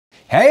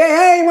Hey,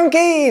 hey, hey,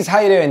 monkeys!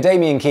 How you doing?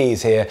 Damian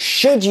Keys here.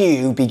 Should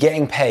you be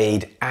getting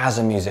paid as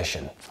a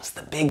musician? That's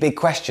the big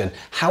question.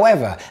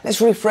 However,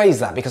 let's rephrase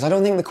that because I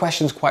don't think the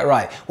question's quite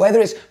right. Whether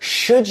it's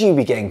should you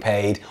be getting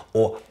paid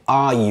or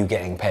are you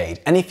getting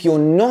paid? And if you're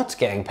not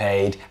getting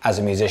paid as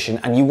a musician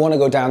and you want to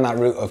go down that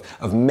route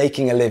of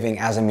making a living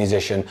as a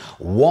musician,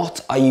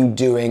 what are you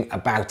doing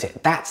about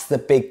it? That's the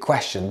big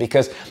question,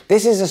 because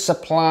this is a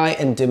supply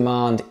and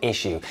demand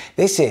issue.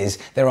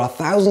 There are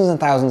thousands and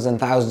thousands and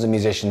thousands of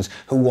musicians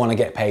who want to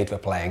get paid for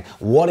playing.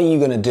 What are you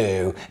going to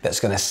do that's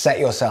going to set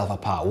yourself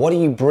apart? What do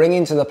you bring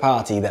into the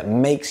party that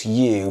makes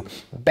you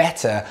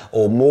better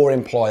or more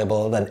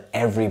employable than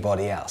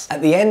everybody else?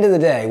 At the end of the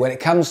day, when it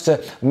comes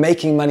to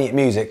making money at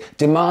music,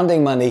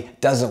 demanding money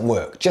doesn't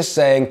work. Just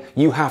saying,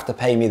 you have to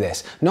pay me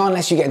this. Not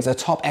unless you get into the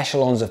top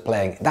echelons of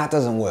playing. That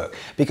doesn't work,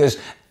 because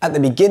at the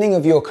beginning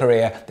of your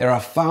career, there are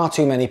far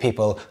too many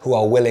people who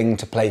are willing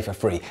to play for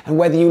free. And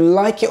whether you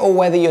like it or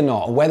whether you're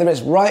not, whether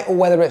it's right or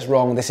whether it's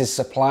wrong, this is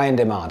supply and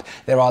demand.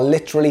 There are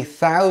literally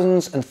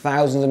thousands and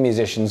thousands of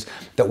musicians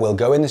that will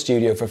go in the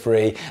studio for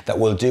free, that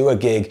will do a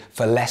gig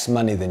for less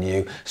money than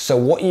you. So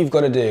what you've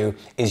got to do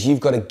is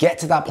you've got to get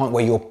to that point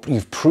where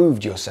you've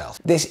proved yourself.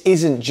 This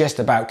isn't just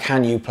about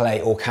can you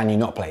play or can you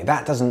not play.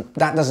 That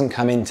doesn't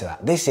come into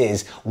that. This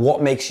is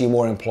what makes you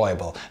more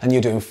employable. And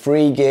you're doing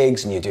free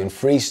gigs and you're doing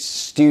free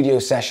studio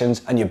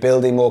sessions and you're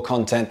building more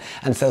content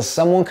until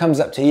someone comes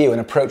up to you and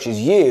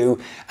approaches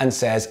you and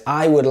says,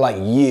 I would like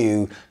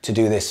you to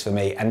do this for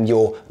me. And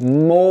you're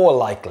more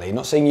likely,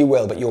 not saying you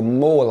will, but you're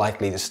more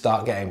likely to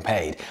start getting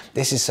paid.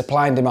 This is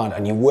supply and demand,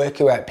 and you work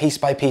your way out piece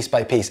by piece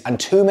by piece. And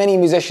too many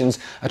musicians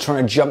are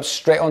trying to jump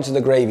straight onto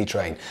the gravy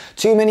train.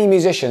 Too many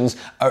musicians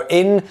are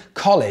in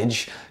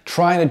college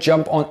trying to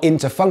jump on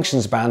into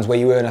functions bands where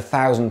you earn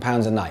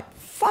 £1,000 a night.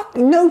 Fuck,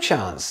 no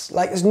chance.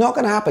 Like, it's not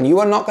going to happen.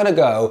 You are not going to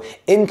go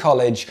in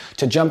college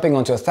to jumping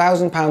onto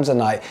 £1,000 a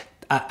night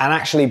and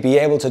actually be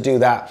able to do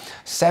that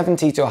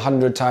 70 to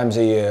 100 times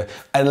a year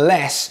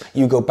unless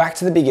you go back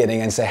to the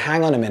beginning and say,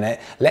 hang on a minute,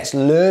 let's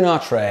learn our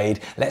trade,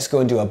 let's go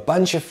and do a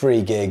bunch of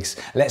free gigs,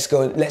 let's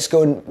go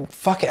and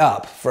fuck it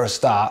up for a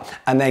start,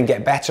 and then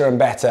get better and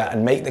better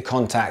and make the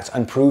contacts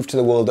and prove to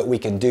the world that we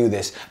can do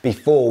this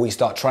before we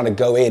start trying to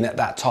go in at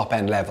that top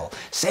end level.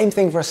 Same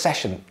thing for a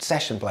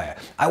session player.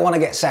 I want to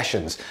get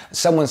sessions.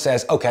 Someone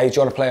says, okay, do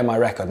you want to play on my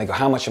record? And they go,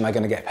 how much am I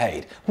going to get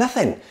paid?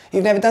 Nothing.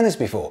 You've never done this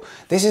before.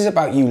 This is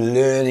about you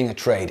learning a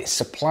trade. It's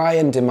supply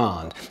and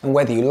demand, and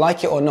whether you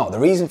like it or not. The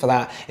reason for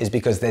that is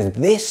because there's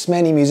this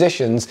many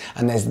musicians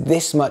and there's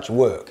this much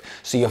work,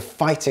 so you're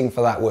fighting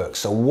for that work.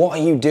 So what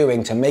are you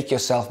doing to make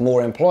yourself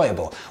more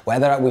employable?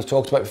 Whether, we've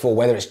talked about before,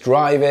 whether it's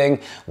driving,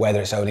 whether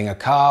it's owning a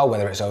car,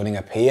 whether it's owning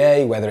a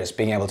PA, whether it's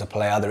being able to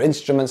play other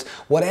instruments,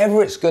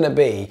 whatever it's going to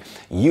be,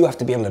 you have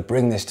to be able to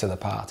bring this to the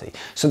party.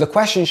 So the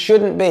question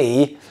shouldn't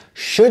be,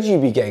 should you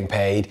be getting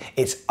paid?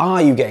 It's,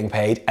 are you getting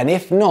paid? And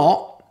if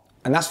not,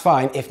 and that's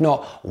fine. If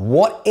not,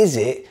 what is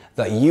it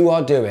that you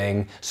are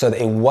doing so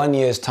that in 1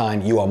 year's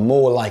time you are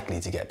more likely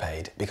to get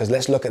paid? Because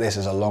let's look at this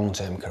as a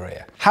long-term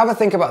career. Have a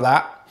think about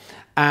that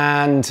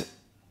and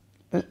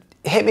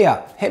hit me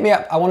up. Hit me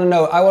up. I want to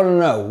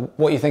know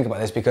what you think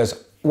about this,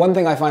 because one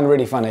thing I find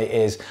really funny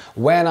is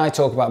when I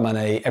talk about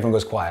money, everyone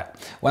goes quiet.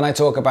 When I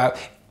talk about,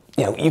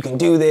 you know, you can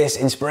do this,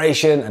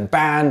 inspiration and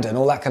band and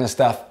all that kind of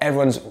stuff,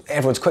 everyone's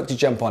quick to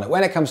jump on it.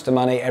 When it comes to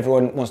money,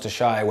 everyone wants to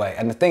shy away.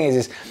 And the thing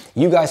is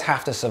you guys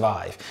have to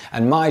survive.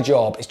 And my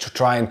job is to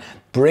try and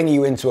bring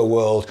you into a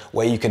world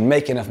where you can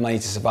make enough money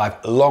to survive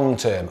long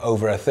term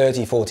over a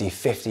 30, 40,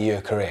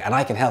 50-year career. And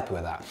I can help you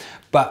with that.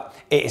 But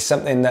it is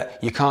something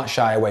that you can't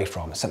shy away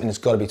from. It's something that's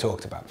got to be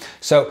talked about.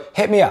 So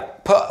hit me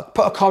up,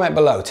 put a comment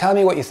below, tell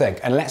me what you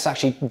think, and let's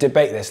actually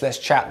debate this, let's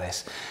chat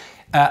this.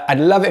 I'd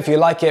love it if you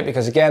like it,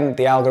 because again,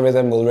 the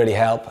algorithm will really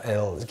help.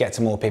 It'll get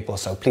to more people.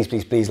 So please,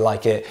 please, please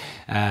like it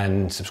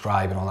and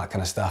subscribe and all that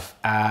kind of stuff.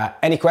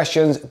 Any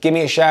questions, give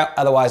me a shout.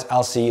 Otherwise,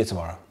 I'll see you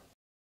tomorrow.